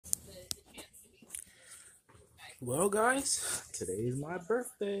Well, guys, today is my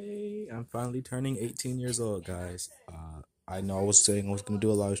birthday. I'm finally turning 18 years old, guys. I know I was saying I was gonna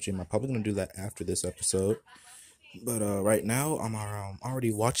do a live stream. I'm probably gonna do that after this episode. But right now, I'm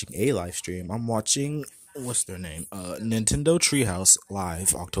already watching a live stream. I'm watching what's their name? Nintendo Treehouse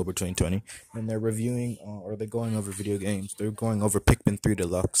live October 2020, and they're reviewing or they're going over video games. They're going over Pikmin 3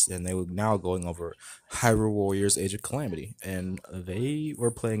 Deluxe, and they were now going over Hyrule Warriors: Age of Calamity, and they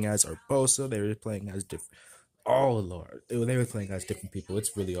were playing as Urbosa. They were playing as Oh Lord, they were playing as different people.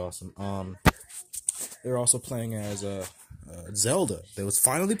 It's really awesome. They were also playing as Zelda. They was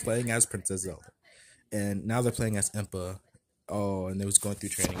finally playing as Princess Zelda, and now they're playing as Impa. Oh, and they was going through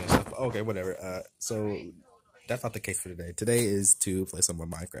training and stuff. Okay, whatever. So that's not the case for today. Today is to play some more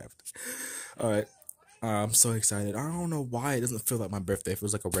Minecraft. All right. I'm so excited. I don't know why it doesn't feel like my birthday. It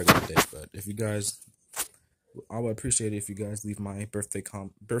feels like a regular day. But if you guys I would appreciate it if you guys leave my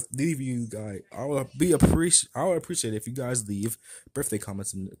leave you guys. I would appreciate it if you guys leave birthday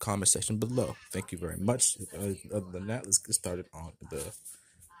comments in the comment section below. Thank you very much. Other than that, let's get started on the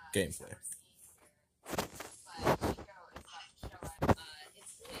gameplay.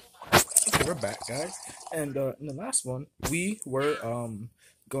 Okay, we're back, guys. And in the last one, we were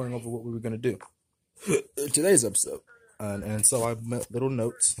going over what we were gonna do in today's episode. And so I made little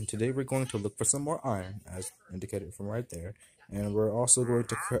notes, and today we're going to look for some more iron, as indicated from right there. And we're also going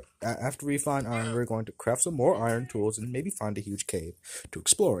to, after we find iron, we're going to craft some more iron tools and maybe find a huge cave to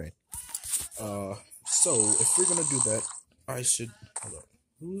explore in. So if we're gonna do that, I should, hold on.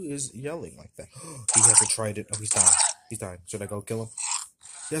 Who is yelling like that? He has a trident. Oh, he's dying. He's dying. Should I go kill him?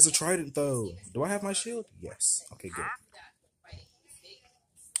 He has a trident, though. Do I have my shield? Yes. Okay, good.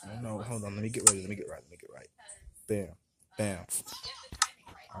 Oh, no. Hold on. Let me get ready. Let me get right. Bam. Bam.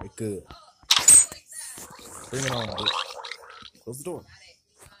 Alright, good. Bring it on, bitch. Close the door.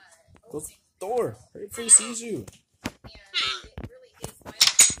 Close the door. Hurry before he sees you.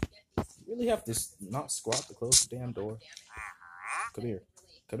 You really have to not squat to close the damn door. Come here.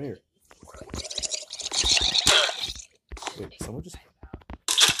 Come here. Wait, someone just...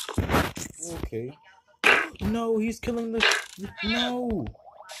 Okay. No, he's killing the... No!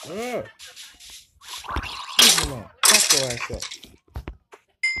 Leave him alone. Fuck your ass up.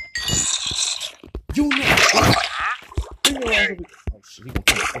 You know! Bring your ass over. Oh shit, he gonna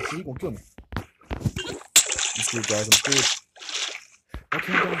kill me. Oh shit, he gonna kill me. I'm screwed, guys. I'm screwed.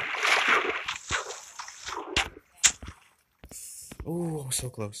 Okay, I'm done. Oh, so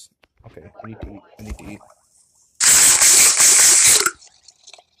close. Okay, I need to eat. I need to eat.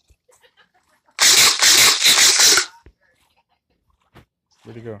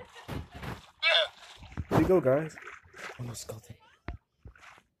 Where'd he go? Where'd he go, guys? Oh no, skeleton.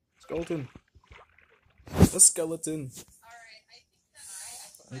 Skeleton. A skeleton.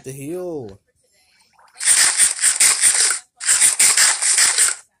 I need to heal.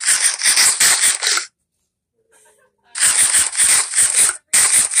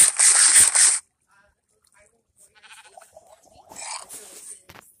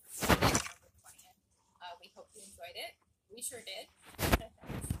 We hope you enjoyed it. We sure did.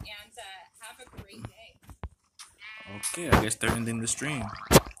 And have a great day. Okay, I guess they're ending the stream.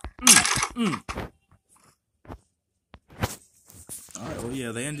 Alright, well,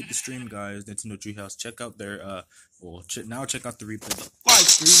 yeah, they ended the stream, guys. Nintendo Treehouse. Check out their, now check out the replay. The live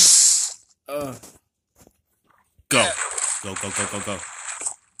stream. Go. Go.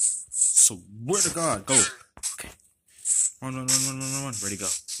 Swear to God, go. Okay. Run. Ready, go.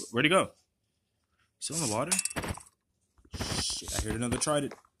 Ready, go. Still in the water? Shit, I heard another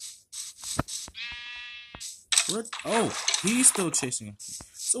trident. Where? Oh, he's still chasing him.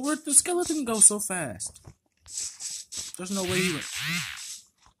 So where'd the skeleton go so fast? There's no way he went.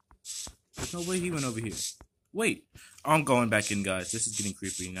 There's no way he went over here. Wait, I'm going back in, guys. This is getting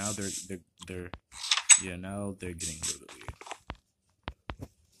creepy. Now now they're getting a little bit weird.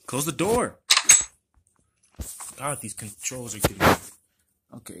 Close the door. God, these controls are getting.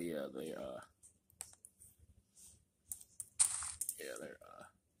 Okay, yeah, they're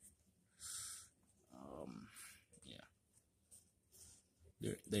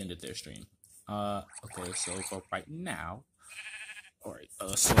they ended their stream. Okay, so for right now, alright,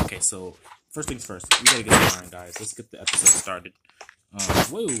 so first things first, we gotta get some iron, guys. Let's get the episode started.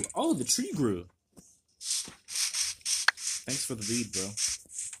 Whoa, oh, the tree grew. Thanks for the lead, bro.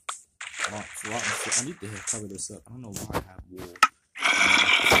 I need to cover this up. I don't know why I have wool.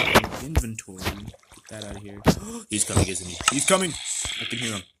 Inventory. Get that out of here. He's coming, isn't he? He's coming! I can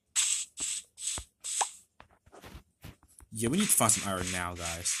hear him. Yeah, we need to find some iron now,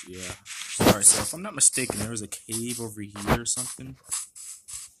 guys. Yeah. Alright, so if I'm not mistaken, there was a cave over here or something.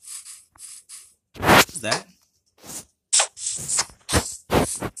 What is that?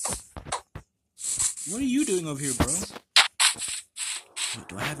 you doing over here, bro? Wait,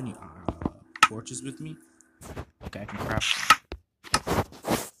 do I have any torches with me? Okay, I can craft them.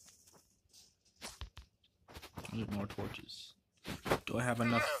 I need more torches. Do I have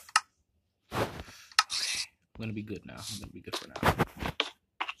enough? Okay, I'm gonna be good now. I'm gonna be good for now.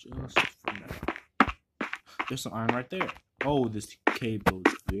 Just for now. There's some iron right there. Oh, this cave goes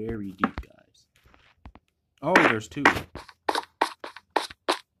very deep, guys. Oh, there's two.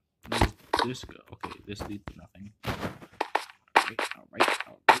 Where does this go? Okay, this leads to nothing. Alright.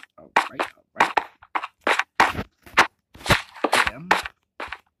 Damn.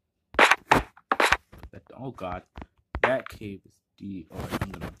 Oh god. That cave is deep. Alright,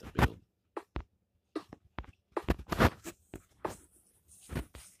 I'm gonna have to build.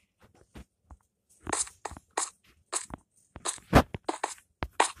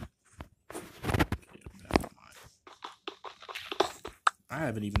 I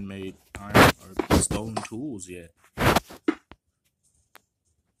haven't even made iron or stone tools yet.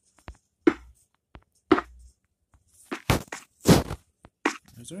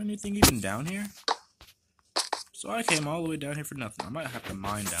 Is there anything even down here? So I came all the way down here for nothing. I might have to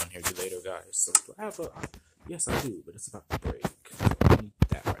mine down here later, guys. So do I have a... Yes, I do, but it's about to break. So I need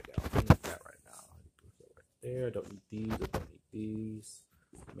that right now. I need that right now. I need to put that right there. I don't need these. I don't need these.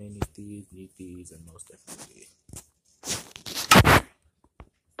 May need these, and most definitely...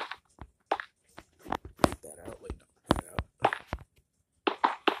 Take that out. Wait, no. Take that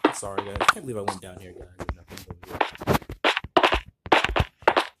out. Sorry, guys. I can't believe I went down here, guys. There's nothing over here.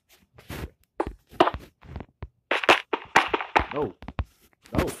 No.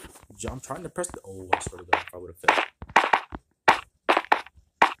 I'm trying to press the... Oh, I swear to God, if I would have fell.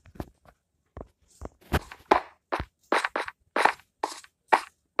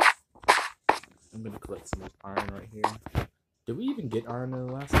 I'm going to collect some iron right here. Did we even get iron in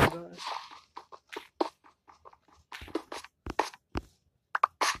the last one, guys?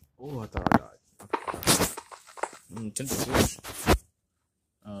 Oh, I thought I died. Tinted fish.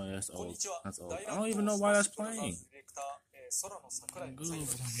 Oh, that's old. That's old. I don't even know why that's playing. Google.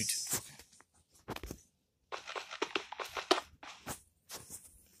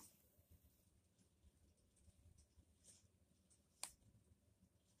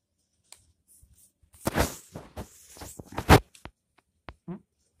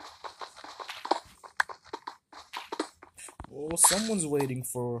 Well, someone's waiting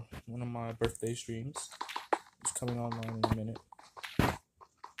for one of my birthday streams. It's coming online in a minute.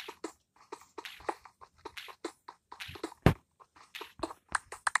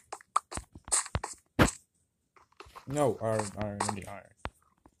 No, iron, I need iron.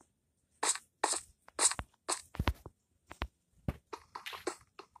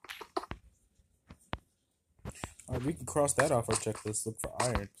 Alright, we can cross that off our checklist. Look for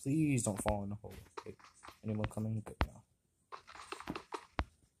iron. Please don't fall in the hole. Okay. Anyone coming? Good now.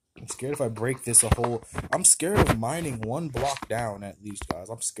 I'm scared if I break this a hole. I'm scared of mining one block down at least, guys.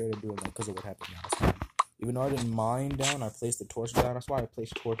 I'm scared of doing that because of what happened last time. Even though I didn't mine down, I placed the torches down. That's why I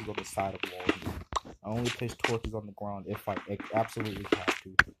placed torches on the side of the wall. I only place torches on the ground if I absolutely have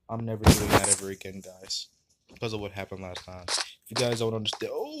to. I'm never doing that ever again, guys. Because of what happened last time. If you guys don't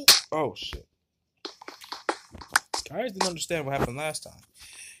understand... Oh, shit. If you guys didn't understand what happened last time,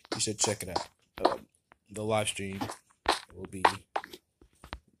 you should check it out. The live stream will be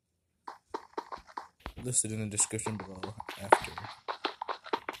listed in the description below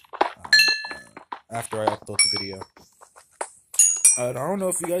after I upload the video. I don't know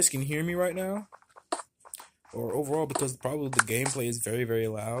if you guys can hear me right now. Or overall, because probably the gameplay is very, very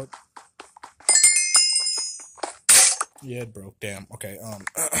loud. Yeah, it broke. Damn. Okay.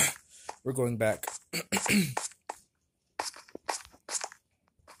 We're going back.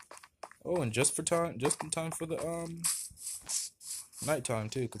 Oh, and just in time for the nighttime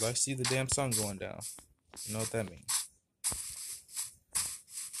too, because I see the damn sun going down. You know what that means?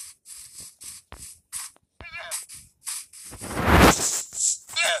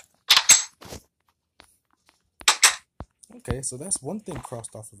 Okay, so that's one thing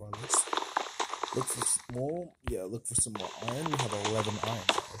crossed off of our list. Look for some more iron. We have 11 iron,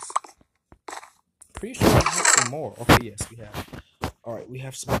 guys. Pretty sure we have some more. Okay, yes, we have. Alright, we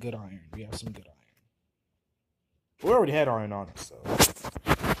have some good iron. We already had iron on us, so.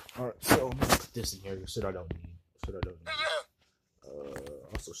 Alright, so I'm gonna put this in here. Shit I don't need.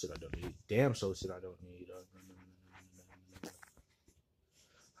 Also shit I don't need. Damn so shit I don't need.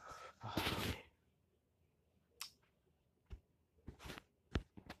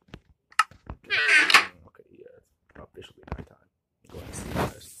 Okay, yeah, it's officially nighttime. Go ahead and see,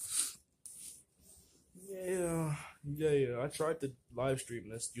 guys. Yeah. I tried to live stream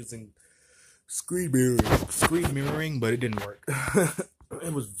this using screen mirroring, but it didn't work.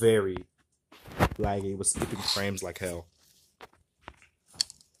 It was very laggy. It was skipping frames like hell.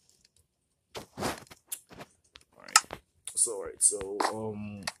 So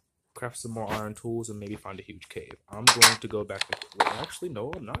craft some more iron tools and maybe find a huge cave. I'm going to go back. Actually,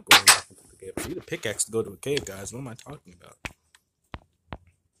 no, I'm not going back into the cave. I need a pickaxe to go to a cave, guys. What am I talking about?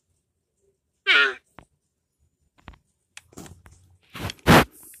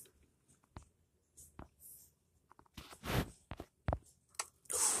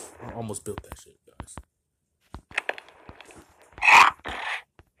 I almost built that shit, guys.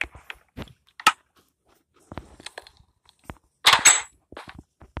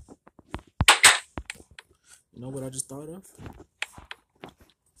 You know what I just thought of?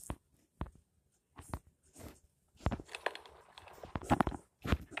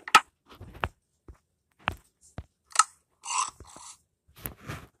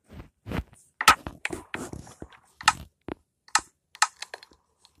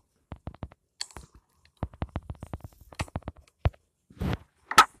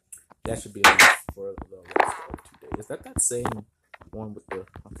 That should be enough for the rest of 2 days. Is that same one with the...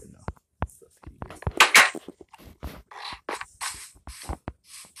 Okay, no.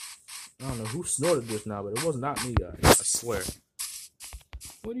 I don't know who snorted this now, but it was not me, guys. I swear.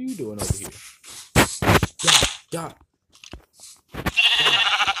 What are you doing over here? God.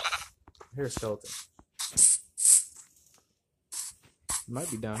 Here's a skeleton. It might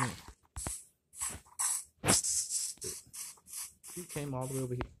be down here. He came all the way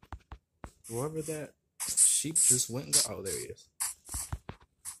over here. Wherever that sheep just went and got... Oh, there he is.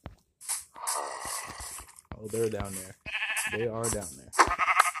 Oh, they're down there. They are down there.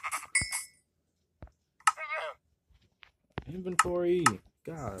 Inventory.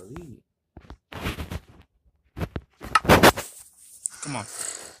 Golly. Come on.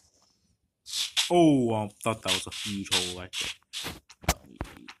 Oh, I thought that was a huge hole right there.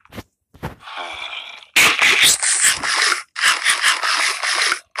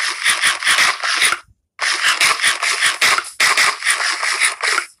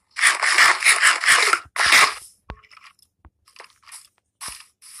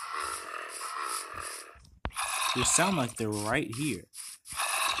 They sound like they're right here.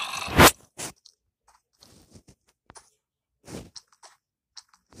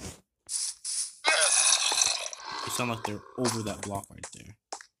 They sound like they're over that block right there.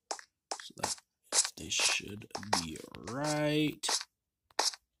 So that they should be right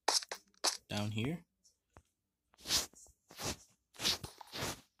down here.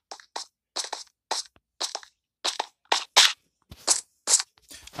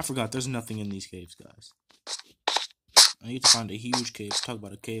 I forgot, there's nothing in these caves, guys. I need to find a huge cave. Talk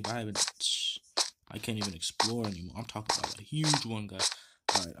about a cave I can't even explore anymore. I'm talking about a huge one, guys.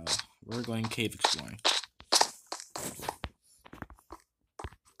 Alright, we're going cave exploring.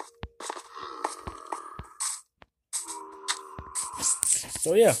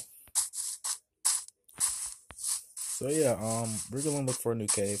 So yeah, we're gonna look for a new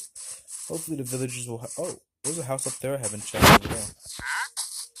cave. Hopefully the villagers will oh, there's a house up there I haven't checked as well.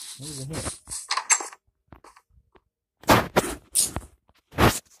 What is in here?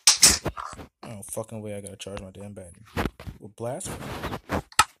 Oh, fucking way, I gotta charge my damn battery. Well, blast.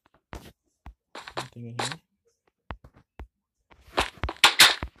 Anything in here?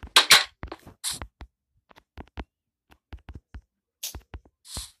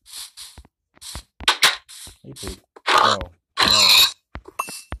 Hey, pig. Oh, no.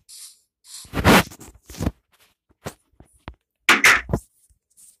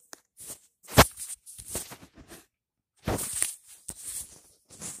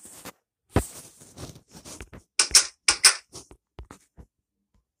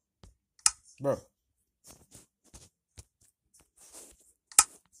 Bro.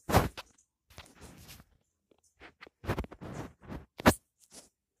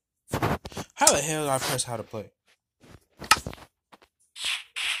 How the hell do I press how to play?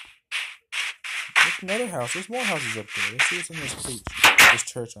 There's another house. There's more houses up there. Let's see what's in this preach. This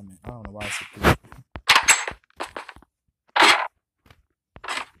church, I mean. I don't know why I said preach.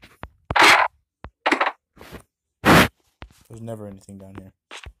 There's never anything down here.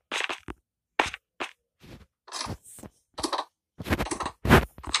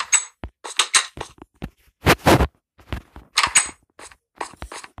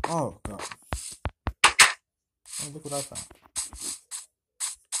 Oh, God. Oh, look what I found.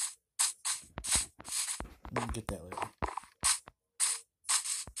 Let me get that later.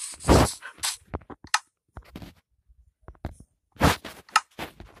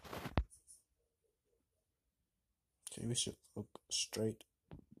 Okay, we should look straight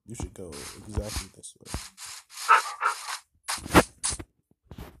You should go exactly this way.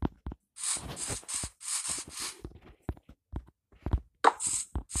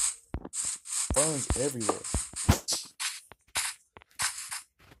 Ferns everywhere.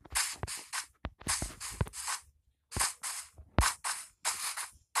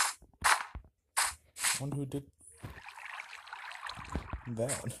 I wonder who did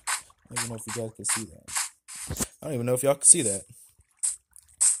that. I don't even know if you guys can see that. I don't even know if y'all can see that.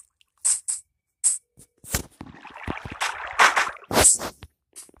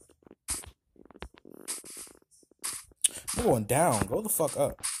 I'm going down. Go the fuck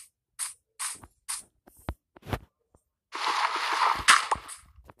up.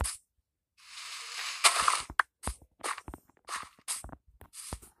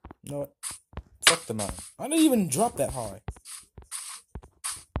 You know what? Fuck the mine. I didn't even drop that high.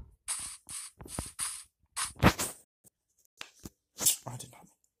 I did not.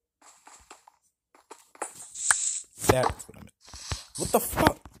 That's what I meant. What the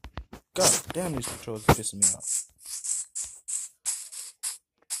fuck? God damn, these controls are pissing me off.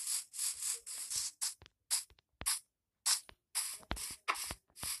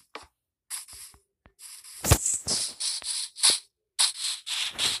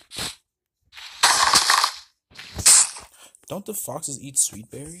 Don't the foxes eat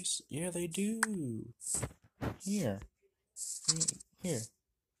sweet berries? Yeah, they do. Here. Here.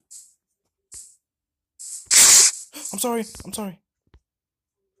 I'm sorry. I'm sorry.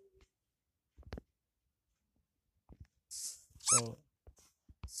 So.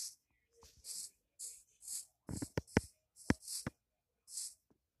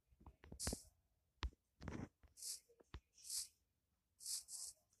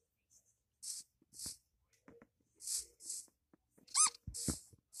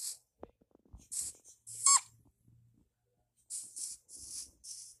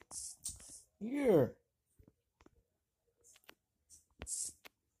 Here.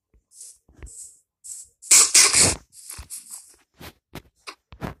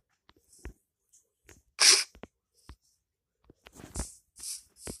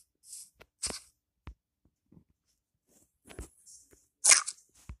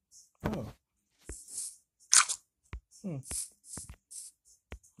 Oh.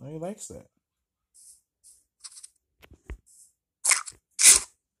 No, he likes that.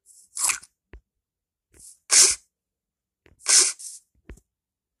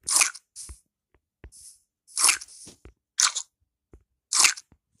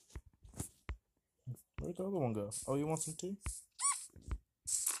 Where'd the other one go? Oh, you want some too?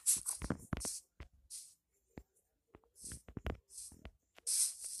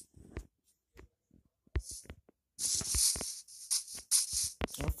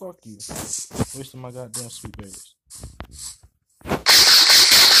 Oh, fuck you. Wasting my goddamn sweet berries.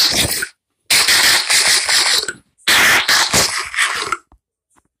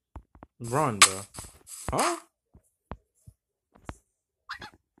 Run, bro. Huh?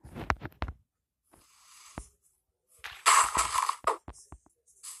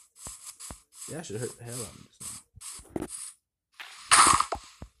 Yeah, I should hurt the hell out of this thing.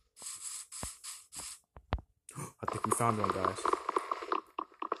 I think we found one, guys.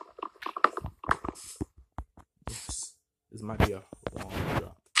 Yes. This might be a long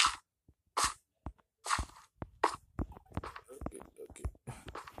drop. Okay.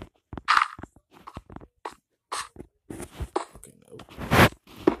 Okay, nope.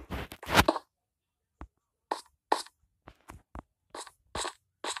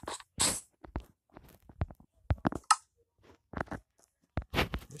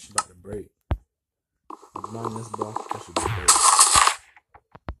 This shit about to break. Mind this block, that should be break.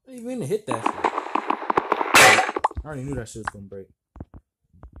 I didn't even hit that shit. I already knew that shit was gonna break.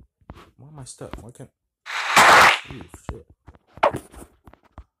 Why am I stuck? Why can't... Ooh, shit.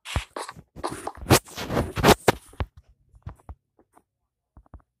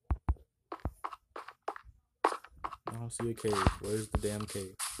 I don't see a cave. Where's the damn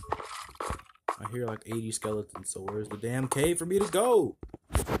cave? I hear like 80 skeletons, so where's the damn cave for me to go?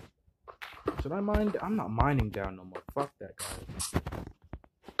 Should I mine? I'm not mining down no more. Fuck that, guys.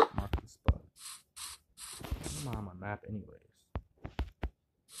 Mark the spot. I'm not on my map anyways.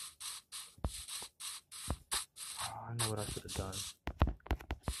 Oh, I know what I should have done.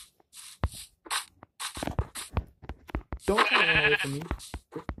 Don't try to run away from me.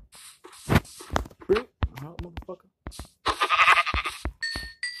 Brick. Oh, motherfucker.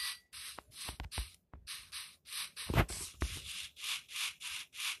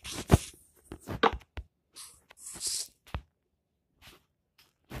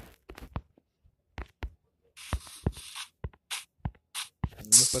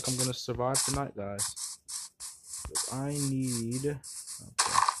 looks like I'm gonna survive tonight, guys. But I need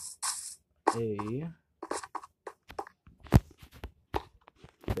a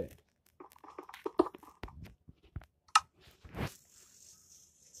bed.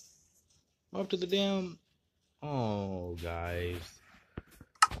 Up to the damn. Oh, guys.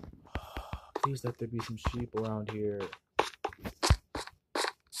 Please let there be some sheep around here.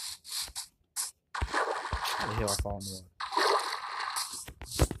 How the hell I fall in the water?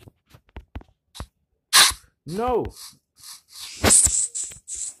 No!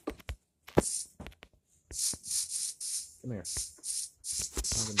 Come here. I'm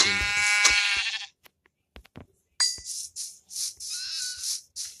not gonna do nothing.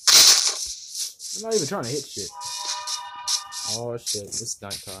 I'm not even trying to hit shit. Oh shit, it's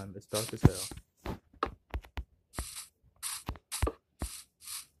nighttime. It's dark as hell. Oh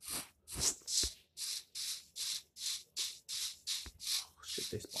shit,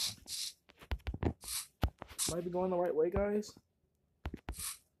 they spawned. Am I even going the right way, guys?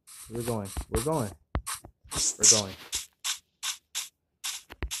 We're going. We're going. We're going.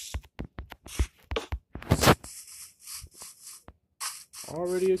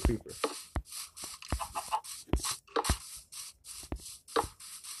 Already a creeper.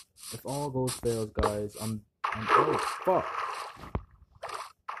 If all goes fails, guys, I'm oh fuck.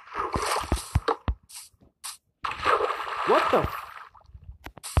 What the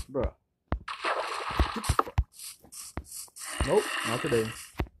bruh? Get the fuck. Nope, not today.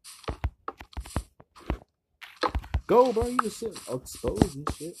 Go, bro, you just sitting exposed and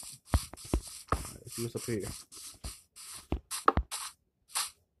shit. Alright, let's see what's up here.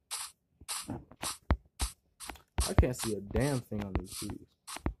 I can't see a damn thing on these trees.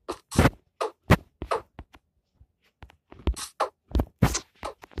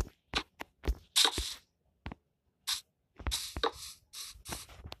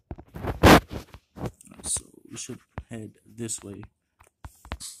 So we should head this way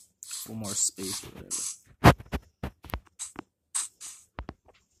for more space or whatever.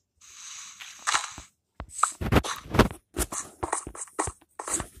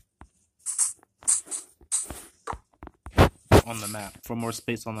 On the map, for more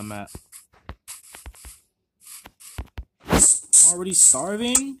space on the map. Already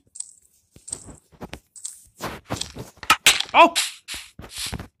starving? Oh!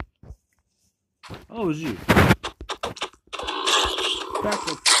 Oh, it was you. Back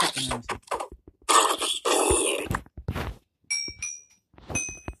the fucking ass.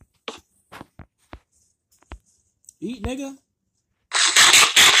 Eat, nigga.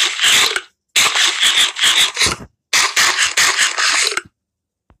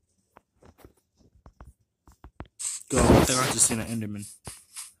 Go. I think I just seen an Enderman.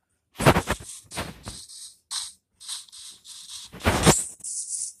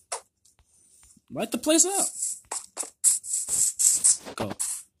 Light the place up. Go.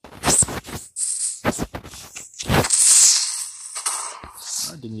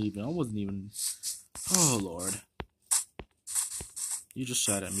 I wasn't even. Oh, Lord. You just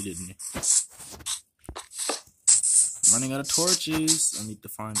shot at me, didn't you? I'm running out of torches. I need to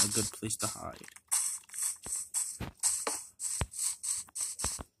find a good place to hide.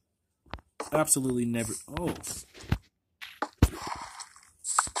 Absolutely never. Oh.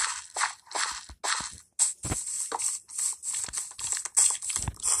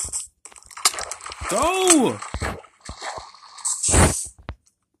 Go!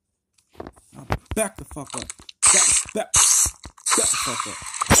 Now back the fuck up. Back the fuck up.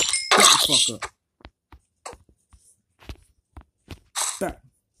 Back the fuck up.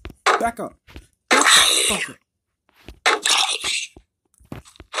 Back up. Back the fuck up.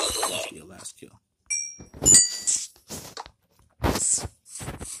 That'll be a last kill.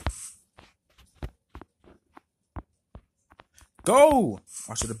 Go!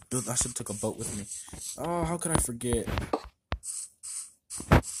 I should have took a boat with me. Oh, how could I forget?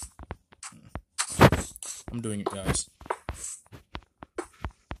 I'm doing it, guys.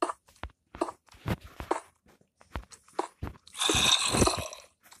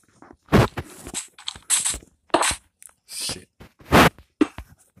 Shit.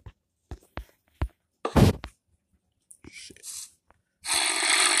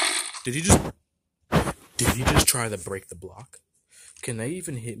 Did he just try to break the block? Can they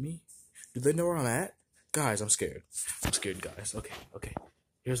even hit me? Do they know where I'm at? Guys, I'm scared. I'm scared, guys. Okay.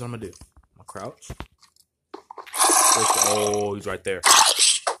 Here's what I'm gonna do. I'm gonna crouch. Oh, he's right there.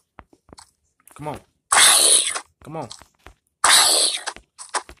 Come on. Come on.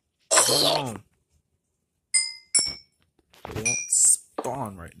 They won't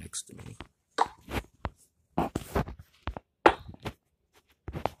spawn right next to me.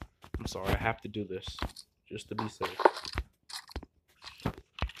 sorry. I have to do this just to be safe.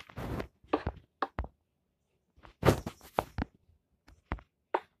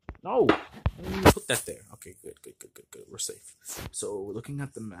 No, put that there. Okay, good. We're safe. So looking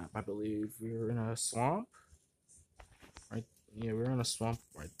at the map, I believe we're in a swamp. Right? Yeah, we're in a swamp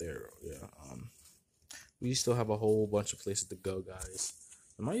right there. Yeah. We still have a whole bunch of places to go, guys.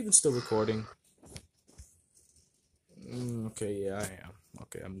 Am I even still recording? Okay, yeah, I am.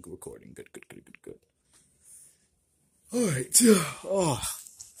 Okay, I'm recording. Good. All right. Oh,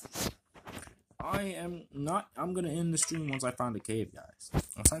 I am not. I'm gonna end the stream once I find a cave, guys.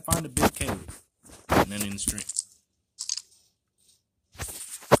 Once I find a big cave, and then end the stream.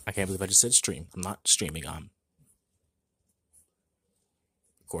 I can't believe I just said stream. I'm not streaming. I'm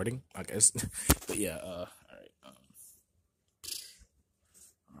recording, I guess. But yeah. All right. All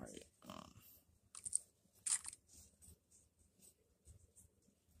right.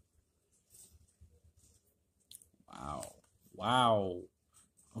 Wow.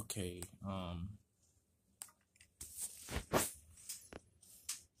 Okay. Oh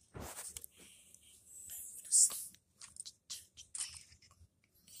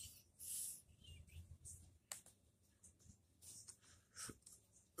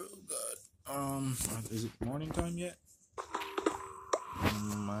God. Is it morning time yet?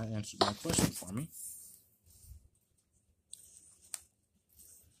 I answered my question for me.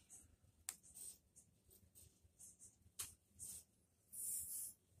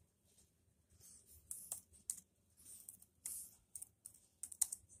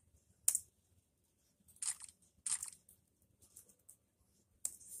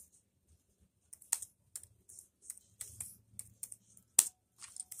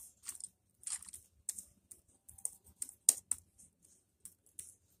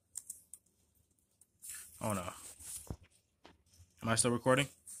 Oh no. Am I still recording?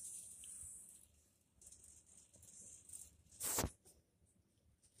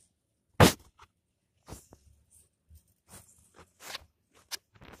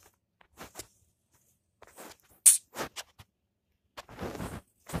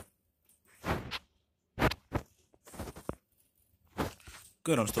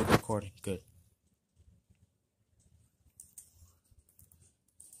 Good, I'm still recording. Good.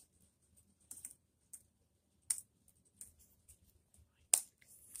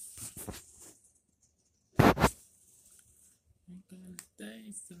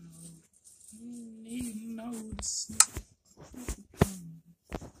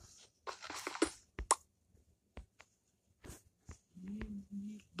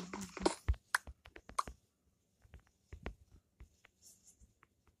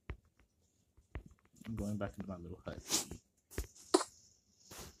 I'm going back into my little hut.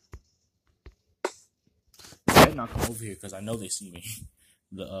 I did not come over here because I know they see me.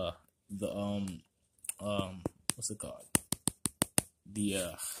 What's it called?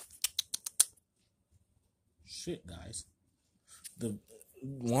 Shit, guys. The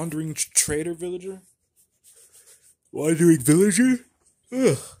wandering trader villager? Wandering villager?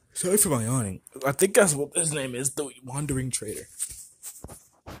 Ugh. Sorry for my yawning. I think that's what his name is, the wandering trader.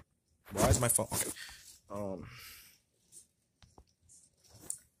 Why is my phone? Okay.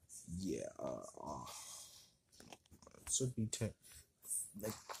 Yeah. It should be it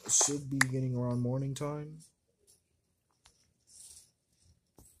should be getting around morning time.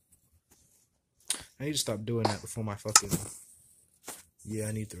 I need to stop doing that before my fucking. Yeah,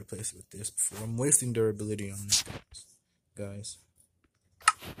 I need to replace it with this before I'm wasting durability on this, guys.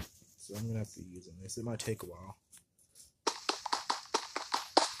 So I'm gonna have to use this. It might take a while.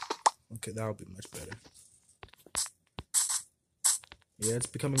 Okay, that'll be much better. Yeah, it's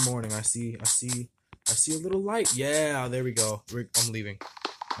becoming morning. I see a little light. Yeah, there we go. I'm leaving.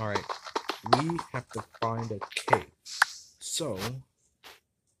 All right, we have to find a cave. So,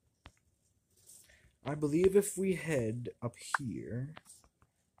 I believe if we head up here,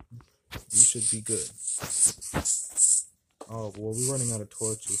 we should be good. Oh, well, we're running out of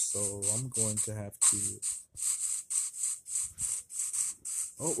torches, so I'm going to have to.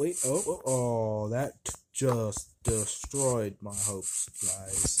 Oh, wait. Oh, that just destroyed my hopes,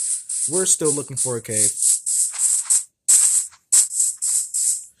 guys. We're still looking for a cave.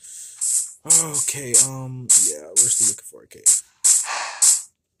 Okay, yeah, we're still looking for a cave.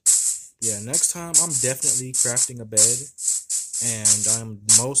 Yeah, next time I'm definitely crafting a bed, and I'm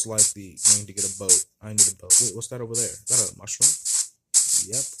most likely going to get a boat. I need a boat. Wait, what's that over there? Is that a mushroom?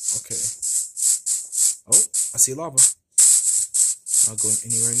 Yep, okay. Oh, I see lava. Not going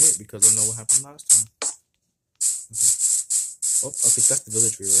anywhere near it because I know what happened last time. Oh, I think that's the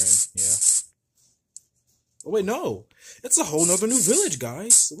village we were in. Yeah. Oh wait, no. It's a whole nother new village,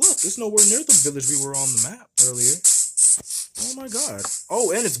 guys. Look, it's nowhere near the village we were on the map earlier. Oh my god.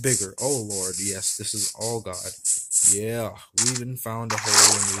 Oh, and it's bigger. Oh lord, yes, this is all god. Yeah, we even found a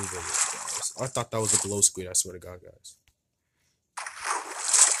whole new village, guys. I thought that was a glow screen, I swear to god, guys.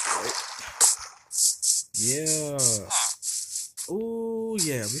 Yeah. Oh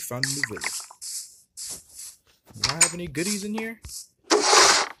yeah, we found a new village. Do I have any goodies in here?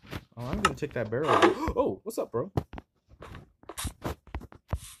 Oh, I'm gonna take that barrel. Oh, what's up, bro?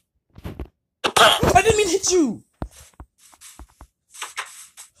 I didn't mean to hit you!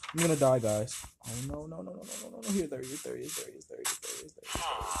 I'm gonna die, guys. Oh no, no, no, no, no, no, no. Here, there he is, there he is, there he is, there he is, there he is, there he is.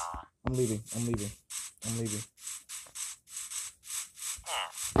 I'm leaving, I'm leaving, I'm leaving.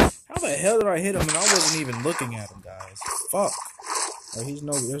 How the hell did I hit him and I wasn't even looking at him, guys? Fuck. Oh,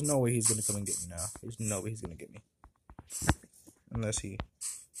 there's no way he's gonna come and get me now. There's no way he's gonna get me. Unless he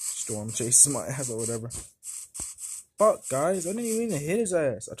storm chases my ass or whatever. Fuck, guys. I didn't even mean to hit his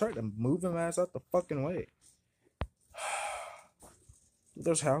ass. I tried to move him ass out the fucking way.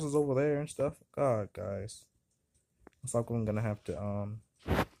 There's houses over there and stuff. God, guys. Looks like I'm gonna have to,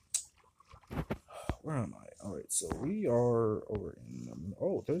 where am I? Alright, so we are over in,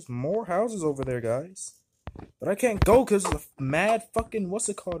 oh, there's more houses over there, guys. But I can't go because of the mad fucking, what's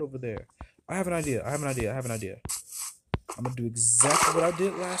it called over there? I have an idea. I have an idea. I have an idea. I'm gonna do exactly what I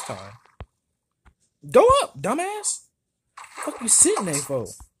did last time. Go up, dumbass! Fuck you sitting there for?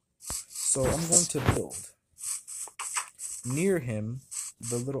 So I'm going to build near him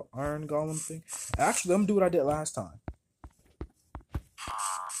the little iron golem thing. Actually, I'm gonna do what I did last time.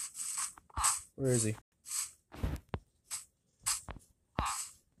 Where is he?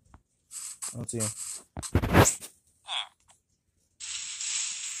 I don't see him.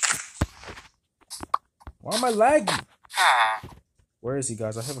 Why am I lagging? Where is he,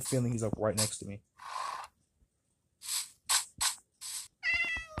 guys? I have a feeling he's like right next to me.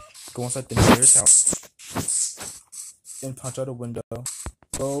 Go inside the nearest house. Then punch out a window.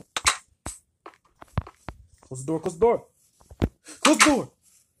 Go. Close the door, close the door! Close the door!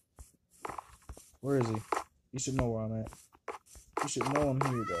 Where is he? You should know where I'm at. You should know I'm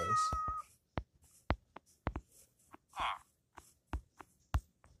here, guys.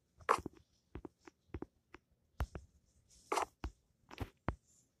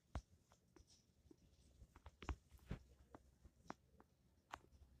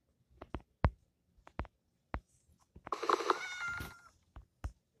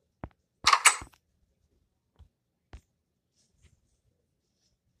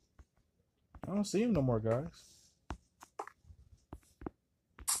 I don't see him no more, guys.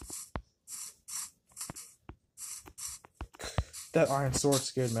 That iron sword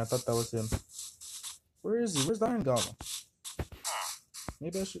scared me. I thought that was him. Where is he? Where's the iron golem?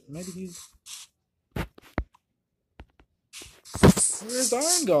 Maybe I should. Maybe he's. Where's the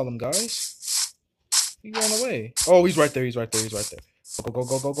iron golem, guys? He ran away. Oh, he's right there. He's right there. He's right there. Go,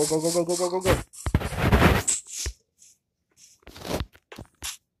 go, go, go, go, go, go, go, go, go, go.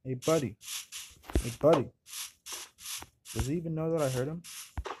 Hey, buddy. Hey, buddy. Does he even know that I heard him?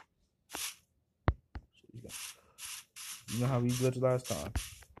 You know how he glitched last time.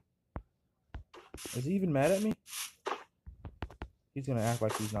 Is he even mad at me? He's gonna act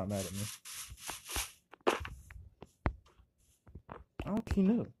like he's not mad at me. I don't think he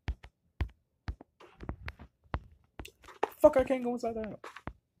knew. Fuck, I can't go inside the house.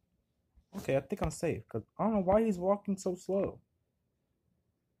 Okay, I think I'm safe, because I don't know why he's walking so slow.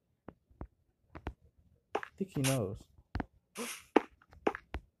 I think he knows.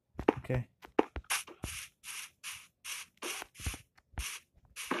 Okay.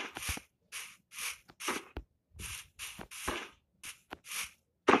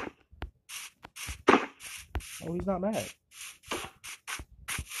 Oh, he's not mad.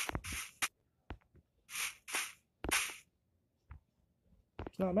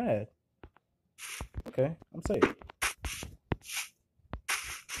 He's not mad. Okay, I'm safe.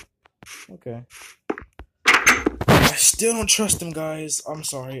 Okay. I still don't trust him, guys. I'm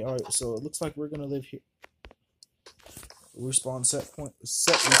sorry. Alright, so it looks like we're gonna live here. Respawn set point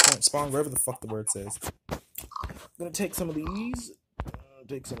spawn, wherever the fuck the word says. I'm gonna take some of these.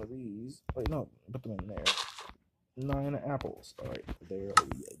 Take some of these. Wait, no, put them in there. 9 apples. Alright, there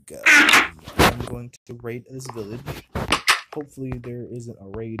we go. I'm going to raid this village. Hopefully there isn't a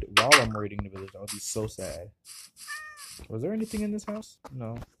raid while I'm raiding the village. I'll be so sad. Was there anything in this house?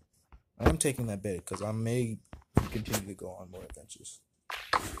 No. I am taking that bed because I may continue to go on more adventures.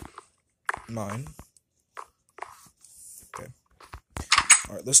 9. Okay.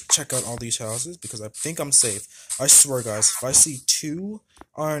 Alright, let's check out all these houses because I think I'm safe. I swear, guys, if I see 2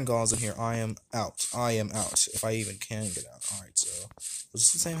 iron golems in here, I am out. I am out. If I even can get out. Alright, so. Was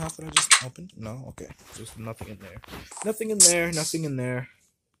this the same house that I just opened? No? Okay. Just nothing in there. Nothing in there. Nothing in there.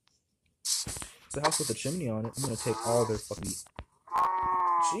 It's a house with a chimney on it. I'm gonna take all their fucking...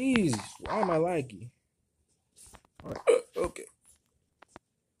 Jeez. Why am I laggy? Alright. Okay.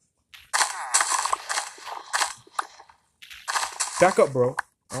 Back up, bro.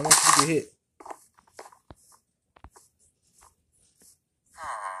 I don't want you to get hit.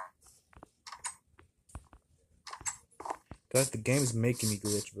 Guys, the game is making me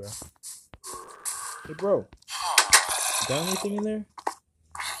glitch, bro. Hey, bro. Got anything in there?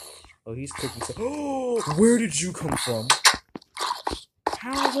 Oh, he's cooking stuff. Oh, where did you come from?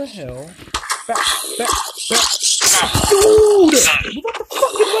 How the hell? Back. Dude! Move out the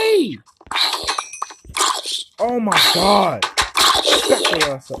fucking way! Oh my god. Back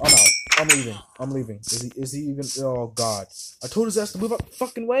your ass up. I'm out. I'm leaving. Is he even... Oh god. I told his ass to move out the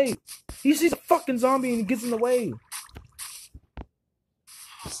fucking way. He sees a fucking zombie and he gets in the way.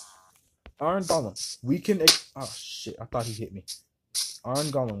 Iron Golem. We can... Oh shit. I thought he hit me.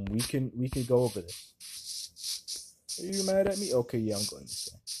 Iron Golem. We can go over this. Are you mad at me? Okay, yeah, I'm going this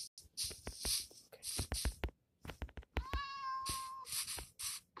way.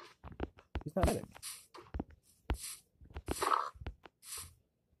 Okay. He's not mad at me.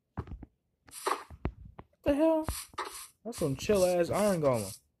 What the hell? That's some chill ass Iron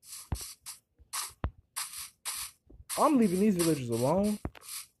Golem. I'm leaving these villagers alone.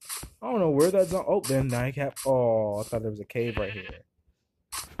 I don't know where that's on. Oh, then nightcap. Oh, I thought there was a cave right here.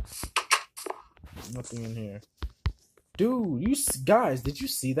 Nothing in here. Dude, guys, did you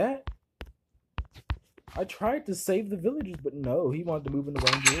see that? I tried to save the villagers, but no, he wanted to move in the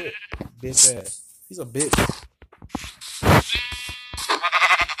wrong direction. Bitch ass. He's a bitch.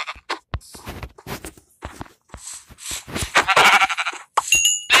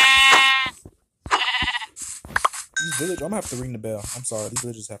 These villagers, I'm gonna have to ring the bell. I'm sorry, these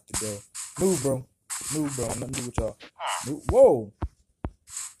villagers have to go. Move, bro. Move, bro. Nothing to do with y'all. Move. Whoa.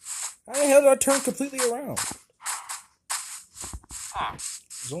 How the hell did I turn completely around?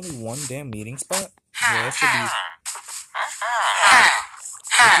 There's only one damn meeting spot? Yeah, that should be...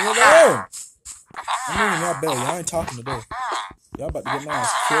 Leave me alone! I'm ringing that bell. Y'all ain't talking today. Y'all about to get my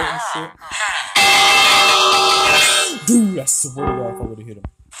ass killed and shit. Dude, I swear to God if I would've hit him.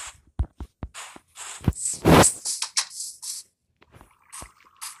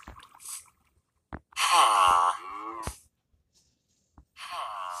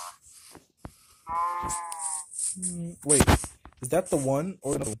 Wait, is that the one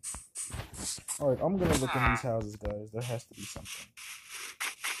or no? Alright, I'm gonna look in these houses, guys. There has to be something.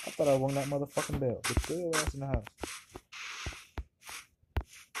 I thought I rung that motherfucking bell. But stay your ass in the house.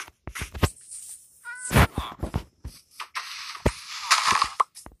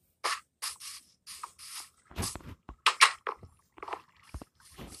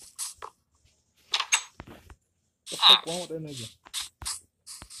 What the fuck wrong with that nigga?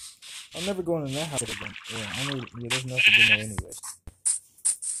 I'm never going in that house again. Yeah, there's nothing in there anyway.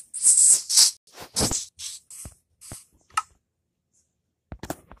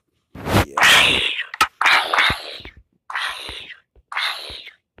 Yeah.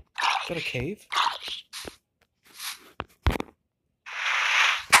 Is that a cave?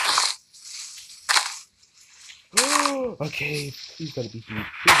 A cave. He's gotta be huge.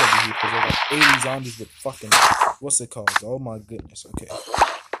 He's gotta be huge because I got 80 zombies with fucking... What's it called? Oh my goodness. Okay.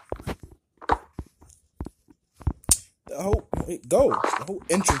 The whole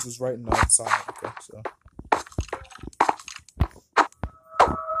entrance is right on the outside. Okay, so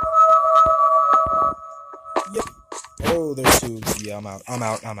yep. Oh, there's 2. Yeah, I'm out.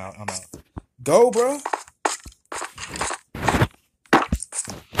 Go, bro.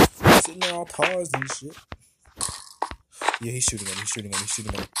 Sitting there all paused and shit. Yeah, he's shooting at me.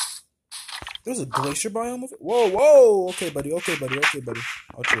 There's a glacier biome of it. Whoa. Okay, buddy. I'll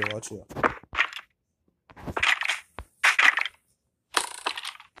chill.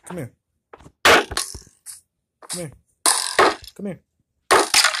 Come here.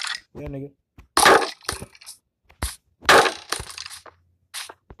 Yeah, nigga.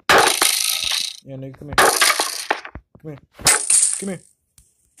 Yeah, nigga, come here. Come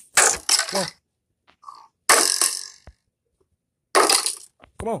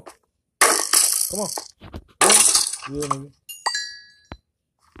on.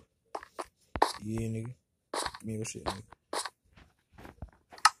 Yeah, nigga. Give me your shit, nigga.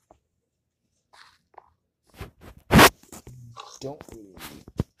 Don't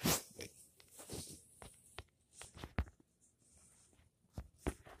wait.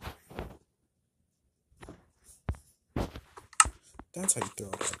 That's how you throw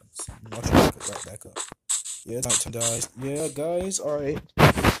it items. Watch it pick it right back up. Yeah, it's nighttime, guys. Yeah, guys. All right.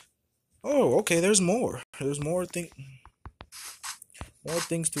 Oh, okay. There's more. There's more things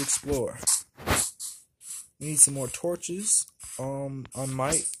to explore. We need some more torches. I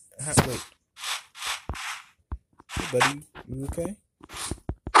might have. Wait. Hey, buddy. You okay?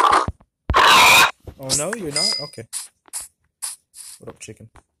 Oh no, you're not. Okay. What up, chicken?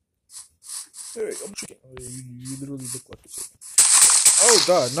 Hey, I'm chicken. Oh, you literally look like a chicken. Oh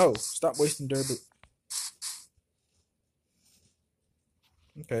God, no! Stop wasting dirt.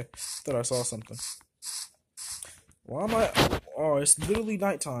 Okay, thought I saw something. Why am I? Oh, it's literally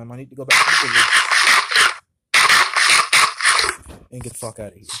nighttime. I need to go back to the village and get the fuck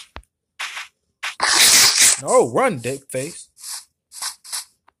out of here. No, run, dick face.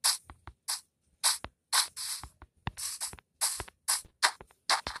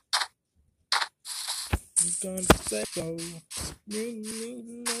 You're gonna say so. They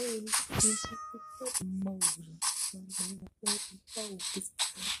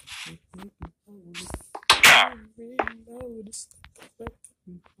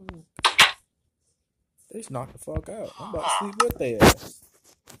just knocked the fuck out. I'm about to sleep with their ass.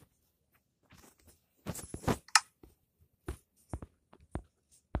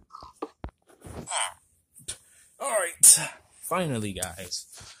 Alright. Finally, guys.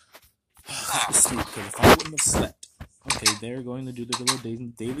 Sleep, because if I wouldn't have slept. Okay, they're going to do their little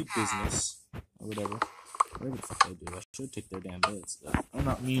daily business. Or whatever. Whatever the fuck they do. I should take their damn beds. I'm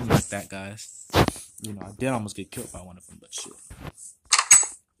not mean like that, guys. You know, I did almost get killed by one of them, but shit.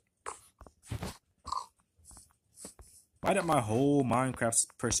 Why did my whole Minecraft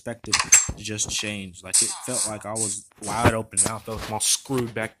perspective just change? Like, it felt like I was wide open. Now I felt all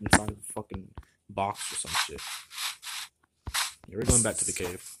screwed back inside of a fucking box or some shit. Yeah, we're going back to the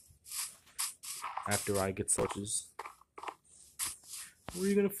cave. After I get torches. Where are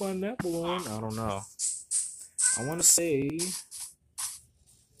you gonna find that balloon? I don't know. I wanna say...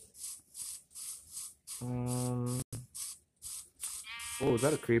 Oh, is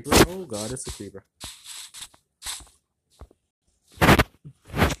that a creeper? Oh God, it's a creeper.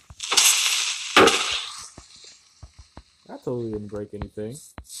 That totally didn't break anything.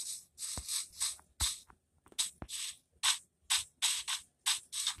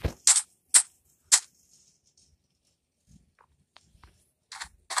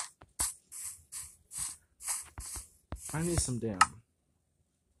 I need some damn.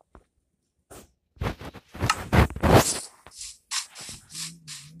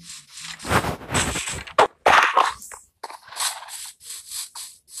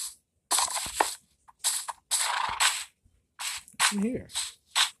 What's in here?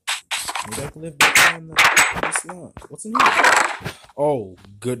 Maybe I can live behind this lawn. What's in here? Oh,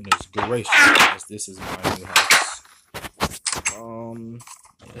 goodness gracious. This is my new house.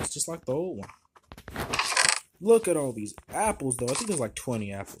 Yeah, it's just like the old one. Look at all these apples, though. I think there's like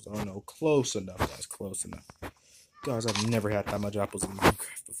 20 apples. I don't know. Close enough, guys. Close enough. Guys, I've never had that much apples in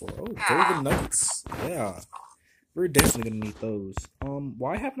Minecraft before. Oh, golden nuggets. Yeah. We're definitely gonna need those.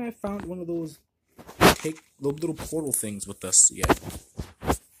 Why haven't I found one of those little portal things with us yet?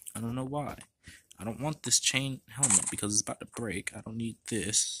 I don't know why. I don't want this chain helmet because it's about to break. I don't need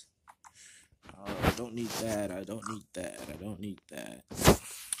this. I don't need that. I don't need that. I don't need that.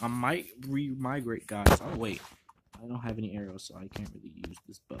 I might re-migrate, guys. Oh, wait. I don't have any arrows, so I can't really use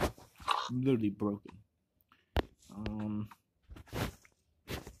this bow. I'm literally broken.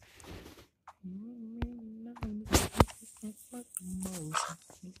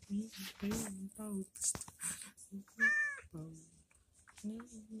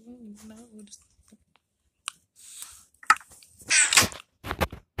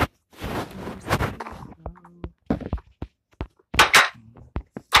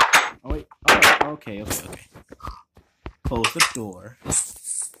 Oh, wait. Oh, okay. Close the door.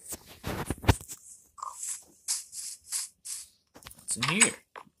 What's in here?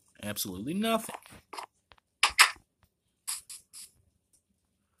 Absolutely nothing.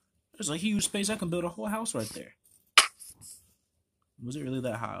 There's a huge space. I can build a whole house right there. Was it really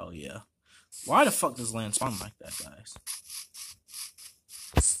that high? Oh, yeah. Why the fuck does land spawn like that, guys?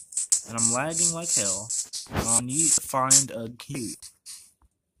 And I'm lagging like hell. I need to find a cave.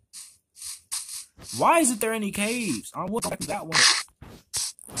 Why isn't there any caves? I would like that one.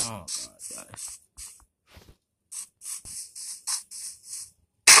 Oh, God, guys.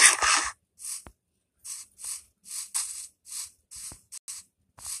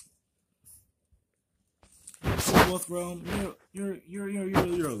 Wolf Realm, you're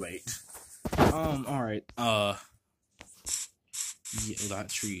late. Alright, yeah, that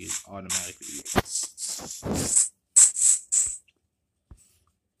tree is automatically.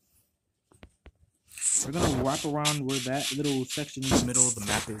 We're gonna wrap around where that little section in the middle of the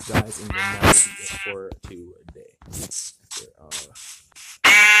map is, guys, and then that will be it for today.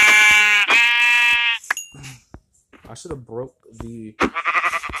 I should have broke the.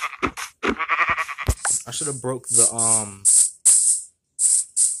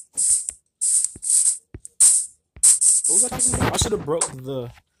 What was I talking about? I should have broke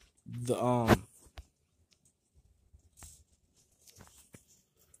the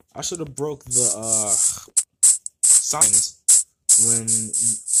I should have broke the signs when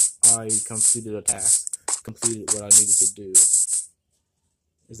I completed a task, completed what I needed to do.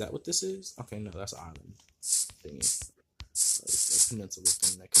 Is that what this is? Okay, no, that's an island thingy. It's a peninsula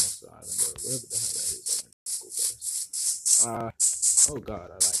thing that connects to the island, or whatever the hell that is. Oh god,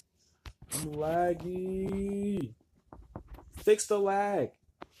 I'm laggy. Fix the lag.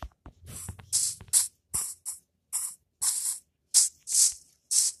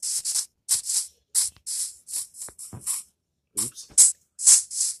 Oops.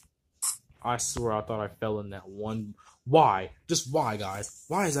 I swear I thought I fell in that one. Why? Just why, guys?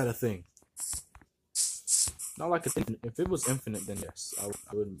 Why is that a thing? Not like a thing. If it was infinite, then yes, I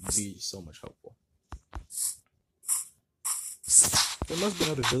would be so much helpful. There must be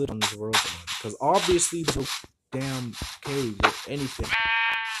another village on this world, because obviously there's no damn cave or anything.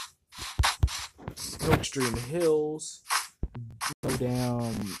 No extreme hills. No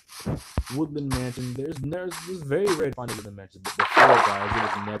damn woodland mansion. There's very rare to find a woodland mansion, but before, guys, it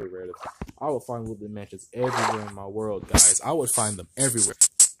was never rare to find. I would find woodland mansions everywhere in my world, guys. I would find them everywhere.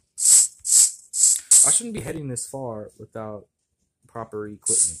 I shouldn't be heading this far without proper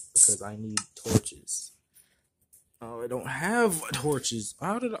equipment because I need torches. Oh, I don't have torches.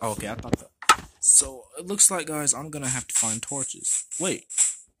 How did I? Okay, I thought that. So it looks like, guys, I'm gonna have to find torches. Wait,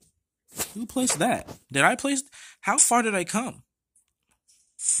 who placed that? Did I place? How far did I come?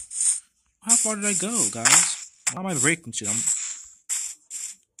 How far did I go, guys? Why am I breaking shit? I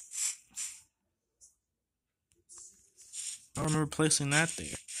don't remember placing that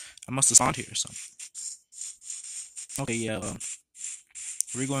there. I must have spawned here or something. Okay, yeah.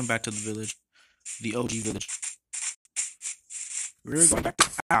 We're going back to the village, the OG village. We're going back to.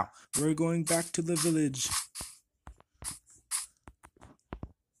 Ow! We're going back to the village.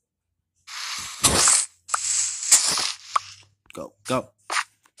 Go, go.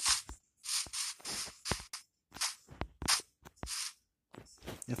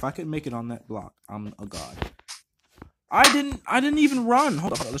 If I could make it on that block, I'm a god. I didn't even run.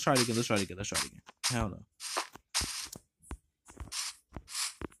 Hold on. Let's try it again. Hell no.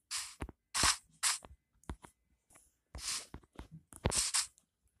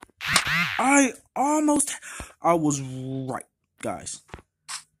 I was right, guys.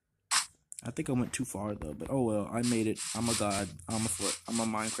 I think I went too far though, but oh well, I made it. I'm a god. I'm a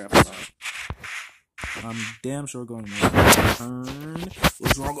Minecraft god. I'm damn sure going to make a turn.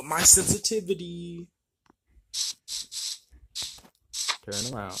 What's wrong with my sensitivity?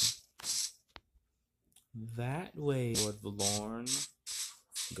 Turn around. That way, Lord Valorn.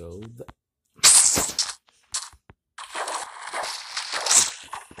 Go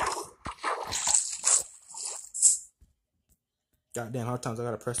Goddamn, how many times I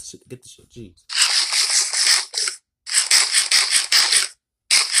gotta press the shit to get the shit? Jeez.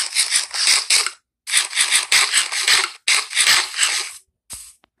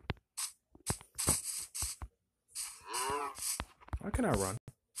 Why can I run?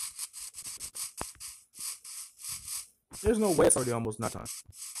 There's no way it's already almost nighttime.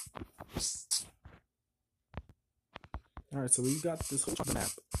 Alright, so we got this whole map.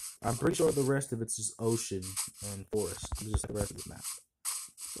 I'm pretty sure the rest of it's just ocean and forest. It's just the rest of the map.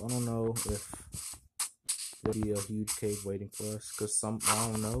 So I don't know if there'll be a huge cave waiting for us. Because I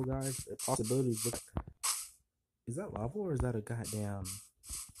don't know, guys. The possibilities look. Is that lava or is that a goddamn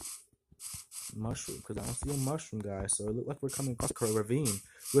mushroom? Because I don't see a mushroom, guys. So it looked like we're coming across a ravine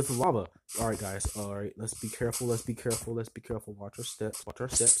with lava. Alright, guys. Alright, let's be careful. Let's be careful. Watch our steps.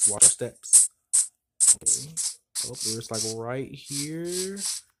 Okay. Oh, there's like right here.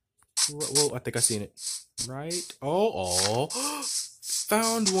 Whoa, I think I seen it. Right? Oh,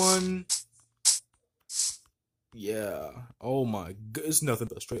 found one. Yeah. Oh my god, it's nothing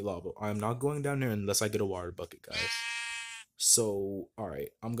but straight lava. I'm not going down there unless I get a water bucket, guys. So,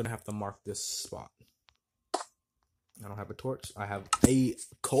 alright, I'm gonna have to mark this spot. I don't have a torch. I have a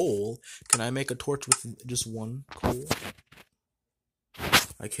coal. Can I make a torch with just one coal?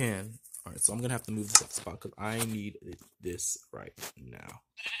 I can. Alright, so I'm gonna have to move this up spot because I need this right now.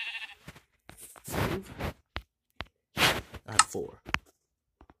 Move. I have 4.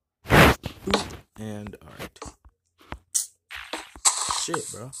 Boop. And alright.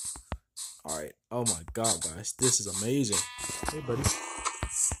 Shit, bro. Alright. Oh my god, guys. This is amazing. Hey, buddy.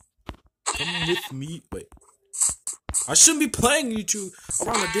 Come with me. Wait. I shouldn't be playing you two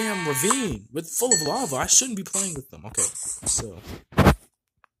around a damn ravine full of lava. I shouldn't be playing with them. Okay. So.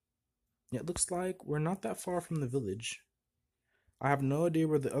 Yeah, it looks like we're not that far from the village. I have no idea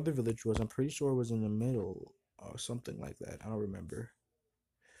where the other village was. I'm pretty sure it was in the middle or something like that. I don't remember.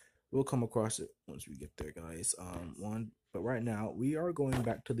 We'll come across it once we get there, guys. But right now we are going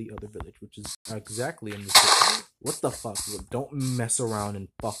back to the other village, which is exactly in the. What the fuck? Don't mess around and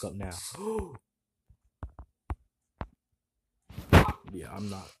fuck up now. Yeah, I'm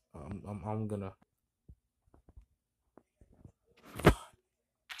not. I'm gonna.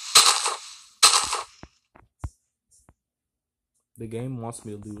 The game wants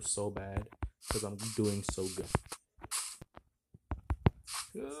me to lose so bad because I'm doing so good.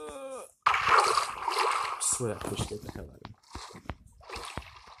 I swear that fish scared the hell out of me.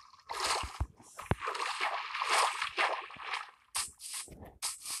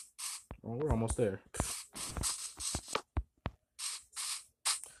 Oh, we're almost there.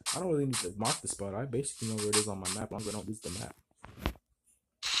 I don't really need to mark the spot. I basically know where it is on my map. I'm gonna use the map.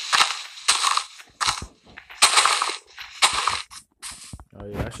 Oh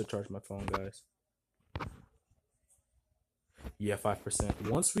yeah, I should charge my phone, guys. Yeah, 5%.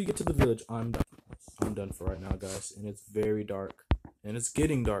 Once we get to the village, I'm done for right now, guys. And it's very dark. And it's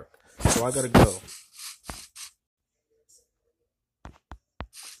getting dark. So I gotta go.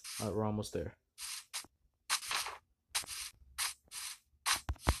 Alright, we're almost there.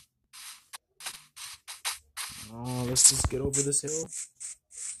 Oh, let's just get over this hill.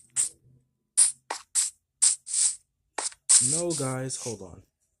 No, guys, hold on.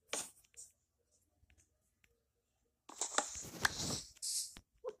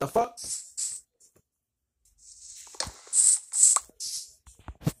 What the fuck?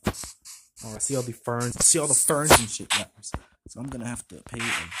 Oh, I see all the ferns. I see all the ferns and shit, guys. So I'm gonna have to pay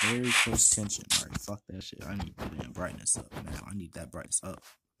a very close attention. Alright, fuck that shit. I need the damn brightness up now. I need that brightness up.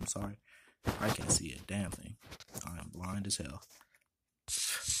 I'm sorry. I can't see a damn thing. I am blind as hell.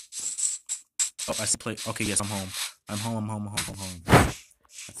 Oh, I see play. Okay, yes, I'm home. I'm home. I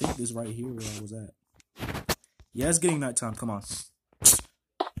think this right here where I was at. Yeah, it's getting nighttime. Come on.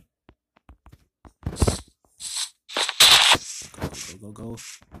 Go.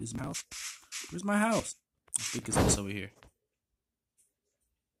 This is my house. Where's my house? I think it's this over here.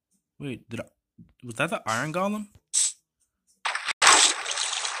 Wait, was that the iron golem?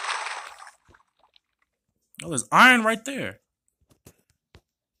 Oh, there's iron right there.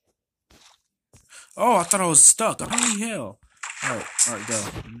 Oh, I thought I was stuck. Holy hell. Alright, go.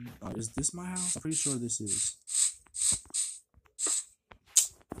 Is this my house? I'm pretty sure this is.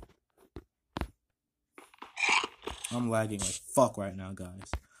 I'm lagging like fuck right now,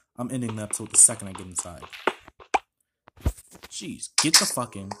 guys. I'm ending the episode the second I get inside. Jeez, get the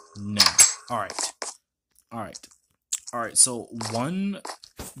fucking now. Alright, so one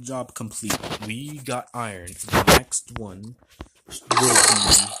job complete. We got iron. The next one will be...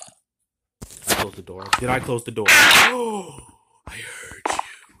 I closed the door. Did I close the door? Oh, I heard you.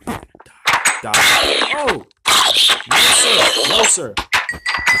 You're gonna die. Oh! No, sir.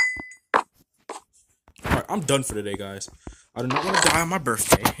 Alright, I'm done for today, guys. I do not want to die on my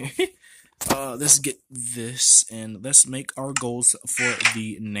birthday. Let's get this, and let's make our goals for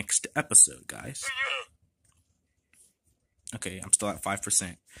the next episode, guys. Okay, I'm still at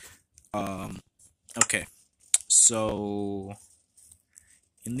 5%. Okay. So,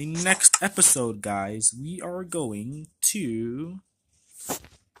 in the next episode, guys, we are going to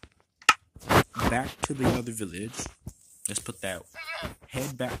back to the other village. Let's put that.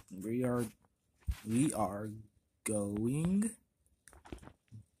 Head back. We are going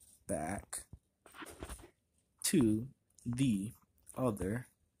back to the other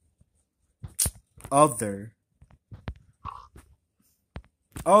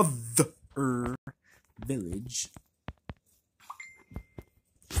village.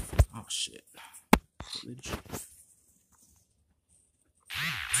 Oh shit. Village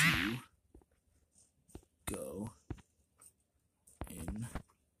to go in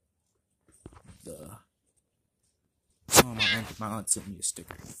the... Oh, my aunt sent me a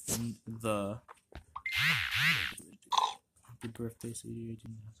sticker. In the... Happy birthday, sweetie.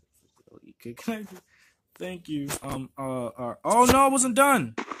 Can I... Thank you. Oh no, I wasn't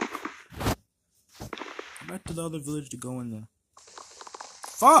done. Back to the other village to go in the...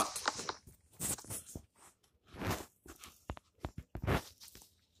 Fuck!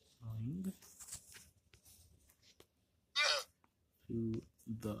 Going to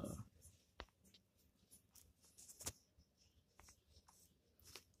the...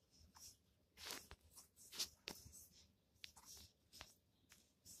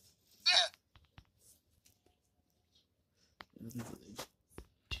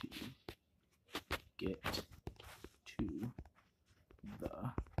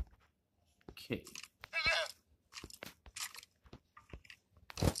 Okay.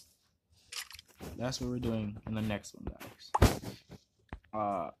 That's what we're doing in the next one,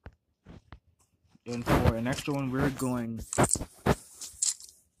 guys. And for an extra one, we're going.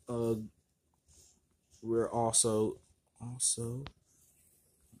 We're also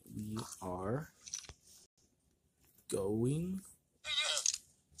we are going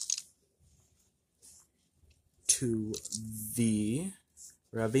to the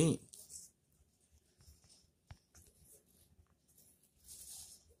ravine.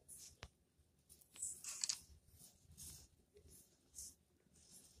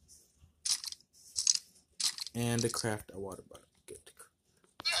 And to craft a water bucket.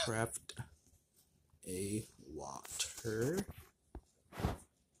 Craft a water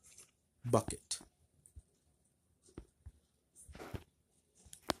bucket.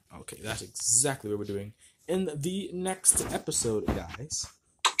 Okay, that's exactly what we're doing in the next episode, guys.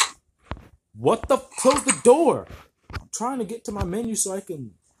 What the? Close the door! I'm trying to get to my menu so I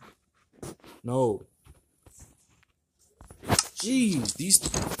can... No.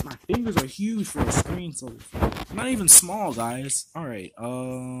 Jeez, my fingers are huge for a screen, so not even small, guys. Alright,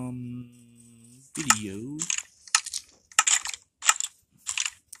 video.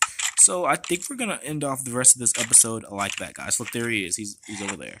 So I think we're gonna end off the rest of this episode like that, guys. Look, there he is. He's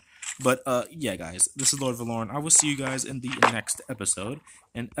over there. But yeah, guys, this is Lord Valorn. I will see you guys in the next episode,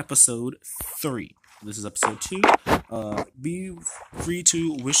 in episode 3. This is episode 2. Be free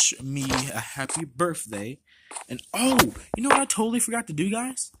to wish me a happy birthday. And oh, you know what I totally forgot to do,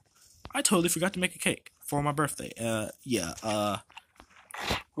 guys? I totally forgot to make a cake for my birthday. Yeah.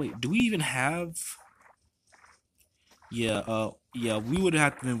 Wait, do we even have? Yeah, we would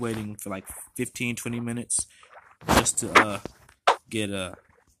have been waiting for like 15-20 minutes just to get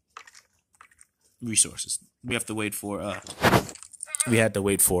resources. We have to wait for we had to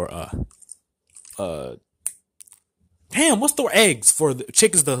wait for damn, what's the eggs for the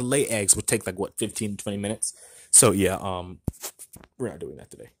chickens to lay eggs would take like what 15-20 minutes. So yeah, we're not doing that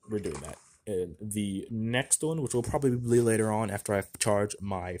today. We're doing that in the next one, which will probably be later on after I charge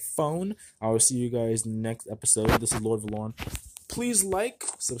my phone. I will see you guys next episode. This is Lord Valorn. Please like,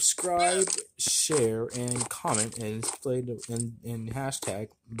 subscribe, share, and comment, and hashtag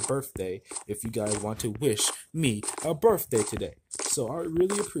birthday if you guys want to wish me a birthday today. So I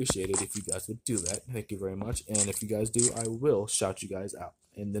really appreciate it if you guys would do that. Thank you very much. And if you guys do, I will shout you guys out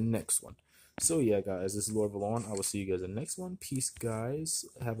in the next one. So yeah, guys, this is Lord Valorn. I will see you guys in the next one. Peace, guys.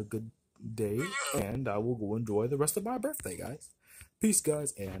 Have a good day, and I will go enjoy the rest of my birthday, guys. Peace,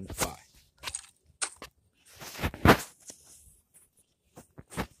 guys, and bye.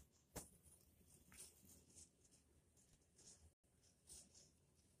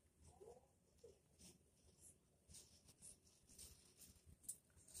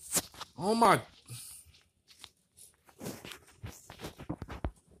 Oh my